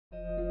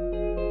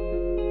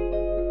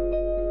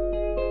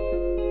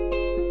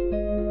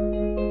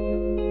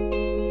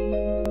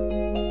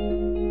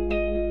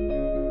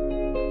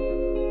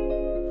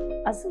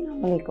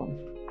Assalamualaikum.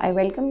 I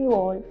welcome you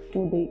all to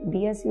the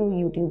DSU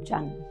YouTube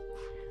channel.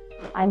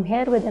 I'm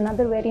here with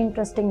another very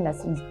interesting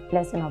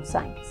lesson of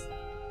science.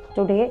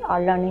 Today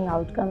our learning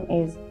outcome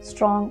is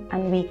strong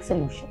and weak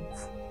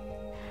solutions.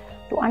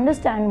 To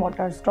understand what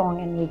are strong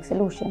and weak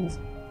solutions,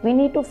 we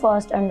need to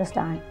first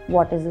understand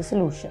what is a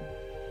solution.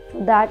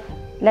 For that,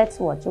 let's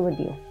watch a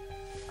video.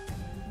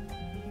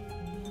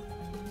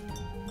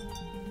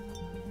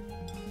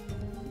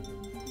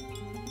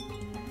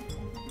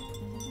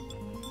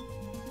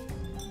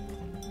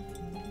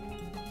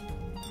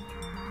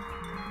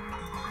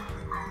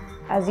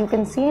 As you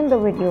can see in the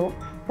video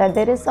that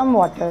there is some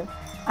water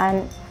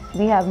and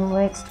we have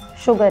mixed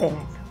sugar in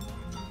it.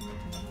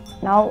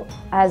 Now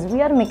as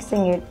we are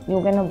mixing it,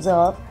 you can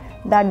observe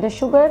that the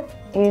sugar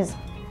is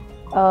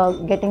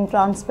getting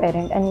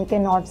transparent and you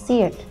cannot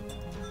see it.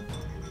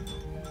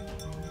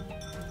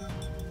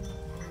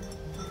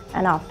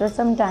 And after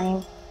some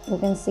time you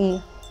can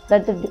see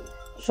that the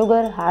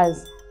sugar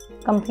has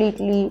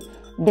completely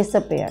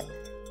disappeared.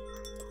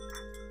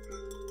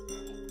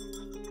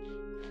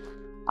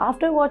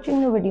 After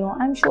watching the video,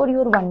 I'm sure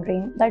you're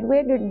wondering that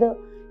where did the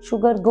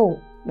sugar go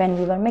when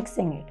we were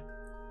mixing it?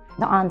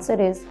 The answer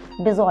is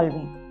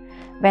dissolving.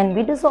 When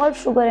we dissolve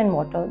sugar in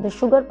water, the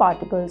sugar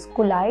particles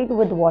collide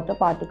with water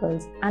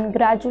particles and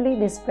gradually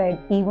they spread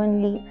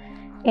evenly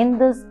in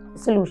the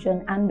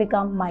solution and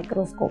become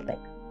microscopic.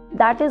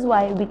 That is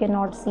why we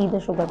cannot see the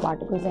sugar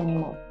particles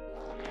anymore.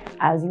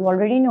 As you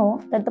already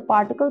know that the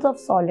particles of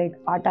solid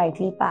are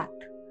tightly packed.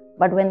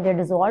 But when they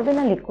dissolve in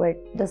a liquid,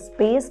 the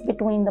space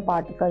between the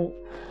particle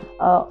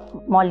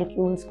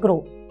molecules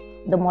grow.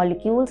 The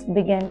molecules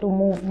begin to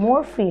move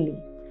more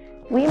freely.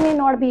 We may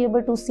not be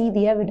able to see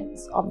the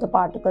evidence of the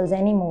particles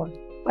anymore,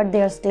 but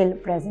they are still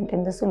present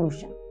in the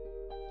solution.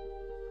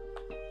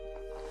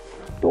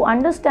 To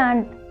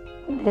understand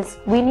this,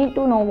 we need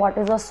to know what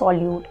is a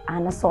solute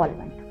and a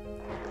solvent.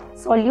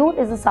 Solute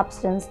is a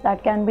substance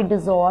that can be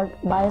dissolved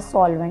by a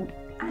solvent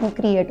and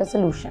create a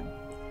solution.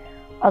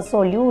 A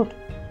solute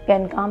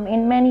can come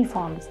in many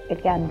forms.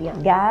 It can be a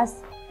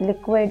gas,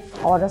 liquid,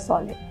 or a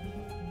solid.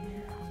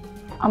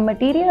 A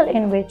material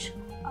in which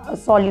a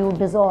solute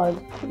dissolves,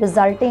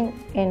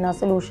 resulting in a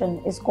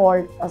solution, is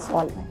called a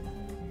solvent.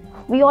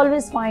 We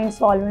always find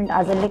solvent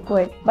as a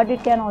liquid, but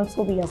it can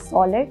also be a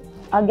solid,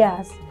 a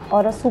gas,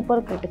 or a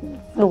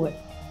supercritical fluid.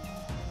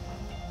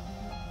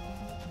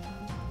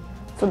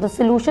 So the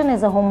solution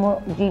is a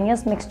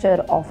homogeneous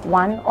mixture of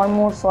one or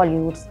more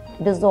solutes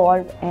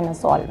dissolved in a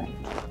solvent.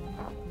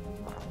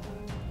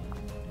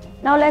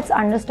 Now let's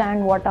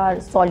understand what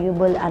are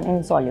soluble and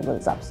insoluble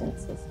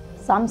substances.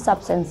 Some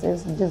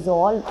substances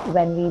dissolve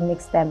when we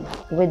mix them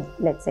with,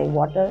 let's say,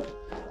 water.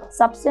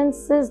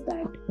 Substances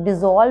that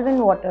dissolve in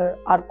water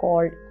are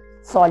called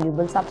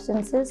soluble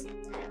substances.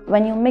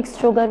 When you mix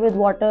sugar with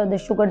water, the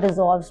sugar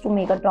dissolves to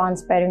make a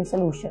transparent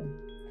solution.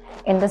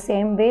 In the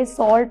same way,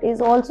 salt is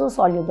also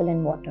soluble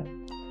in water.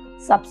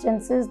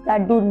 Substances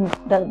that do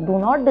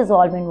not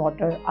dissolve in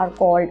water are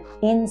called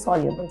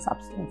insoluble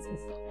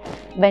substances.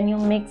 When you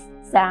mix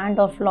sand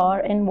or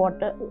flour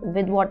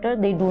with water,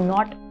 they do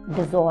not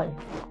dissolve,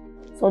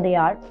 so they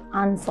are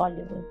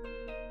insoluble.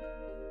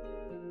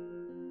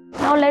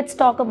 Now let's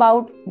talk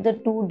about the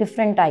two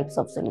different types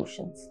of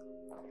solutions.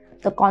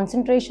 The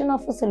concentration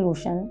of a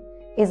solution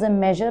is a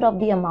measure of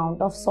the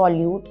amount of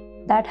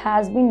solute that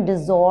has been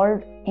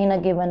dissolved in a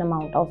given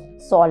amount of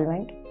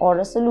solvent or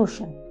a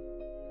solution.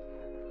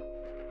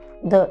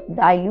 The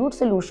dilute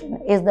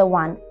solution is the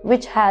one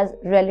which has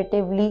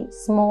relatively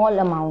small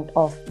amount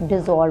of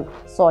dissolved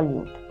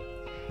solute.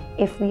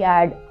 If we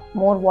add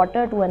more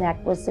water to an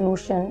aqueous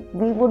solution,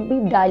 we would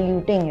be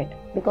diluting it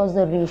because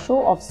the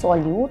ratio of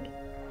solute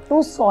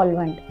to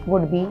solvent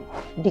would be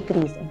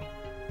decreasing.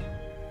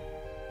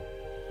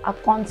 A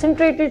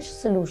concentrated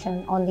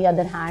solution, on the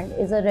other hand,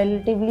 is a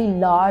relatively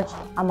large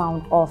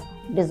amount of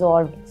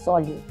dissolved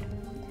solute.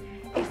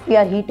 If we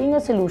are heating a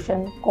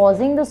solution,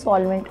 causing the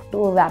solvent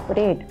to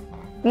evaporate,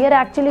 we are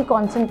actually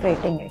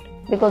concentrating it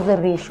because the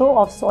ratio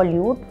of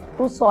solute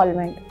to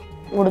solvent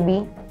would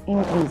be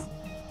increased.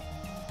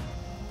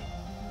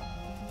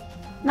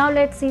 Now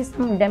let's see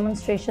some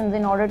demonstrations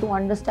in order to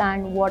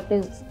understand what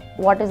is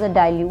a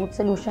dilute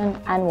solution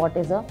and what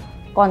is a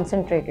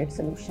concentrated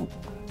solution.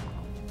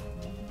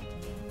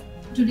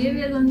 Today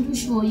we are going to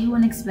show you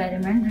an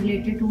experiment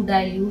related to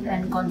dilute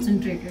and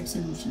concentrated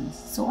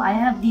solutions. So I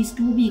have these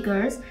two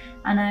beakers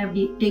and I have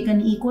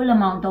taken equal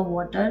amount of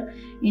water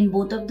in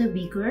both of the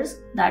beakers,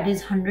 that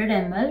is 100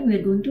 ml. We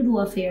are going to do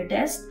a fair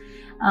test.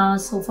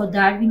 So for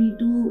that we need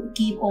to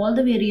keep all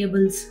the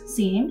variables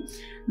same.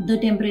 The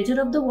temperature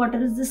of the water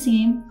is the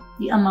same,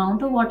 the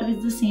amount of water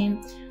is the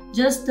same,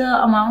 just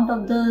the amount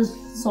of the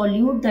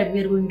solute that we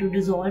are going to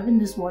dissolve in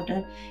this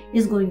water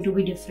is going to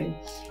be different.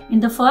 In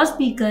the first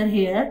beaker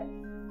here,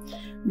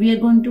 we are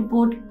going to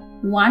put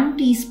 1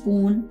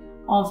 teaspoon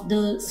of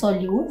the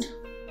solute,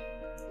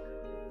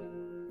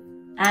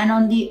 and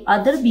on the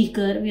other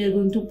beaker we are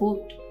going to put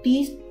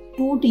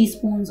 2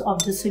 teaspoons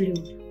of the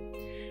solute,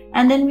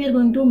 and then we are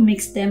going to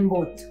mix them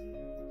both.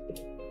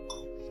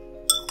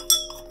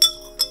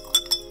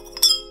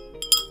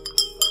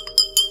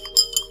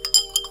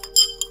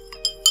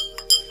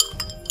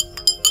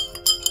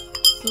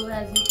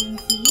 as you can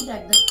see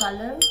that the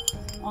color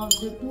of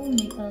the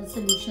two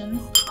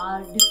solutions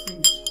are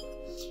different.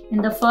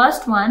 In the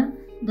first one,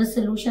 the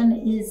solution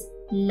is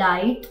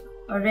light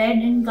red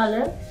in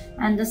color,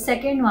 and the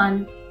second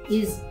one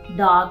is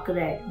dark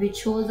red, which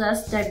shows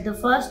us that the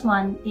first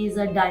one is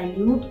a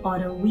dilute or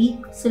a weak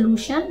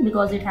solution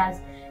because it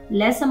has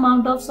less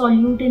amount of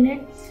solute in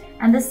it,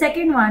 and the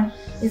second one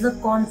is a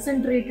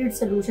concentrated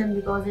solution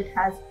because it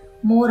has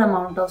more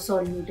amount of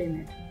solute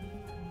in it.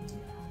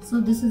 So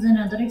this is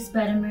another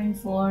experiment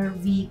for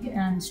weak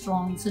and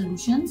strong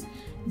solutions.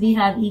 We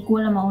have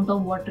equal amount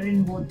of water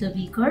in both the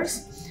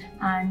beakers,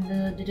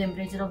 and the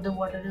temperature of the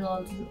water is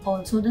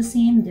also the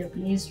same. They're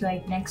placed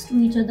right next to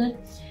each other.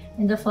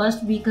 In the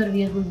first beaker,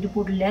 we are going to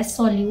put less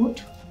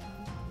solute,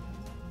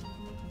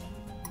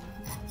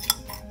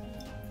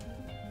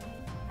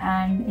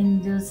 and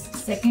in the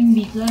second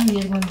beaker,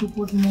 we are going to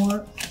put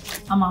more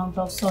amount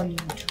of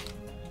solute.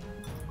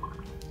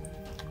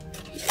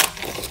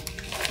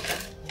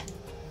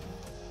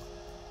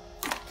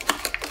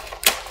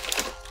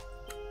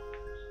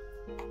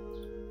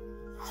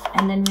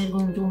 And then we are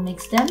going to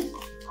mix them.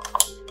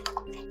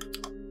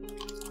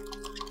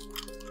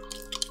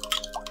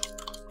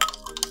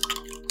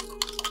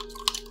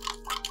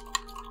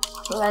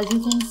 So as you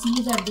can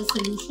see that the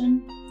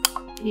solution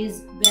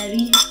is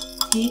very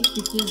thick,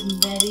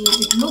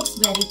 it looks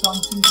very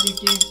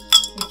concentrated.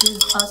 It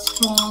is a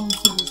strong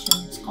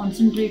solution. It's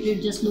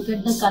concentrated. Just look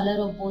at the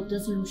color of both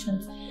the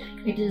solutions.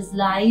 It is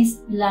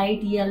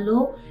light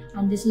yellow,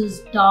 and this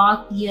is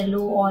dark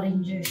yellow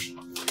orangish.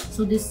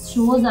 So this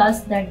shows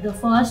us that the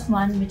first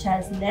one, which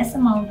has less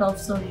amount of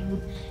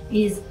solute,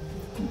 is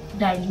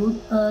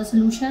dilute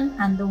solution,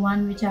 and the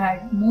one which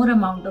had more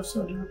amount of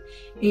solute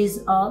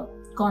is a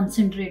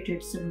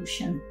concentrated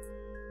solution.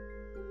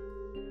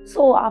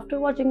 So after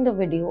watching the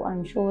video,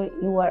 I'm sure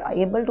you are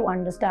able to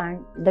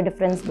understand the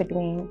difference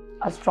between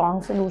a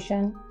strong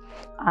solution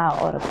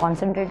or a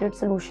concentrated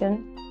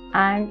solution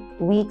and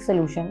weak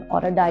solution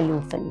or a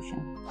dilute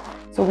solution.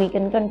 So we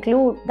can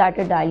conclude that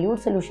a dilute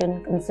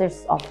solution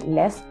consists of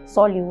less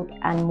solute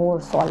and more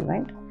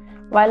solvent,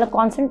 while a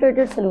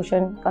concentrated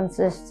solution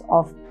consists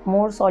of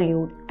more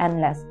solute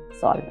and less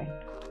solvent.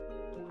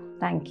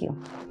 Thank you.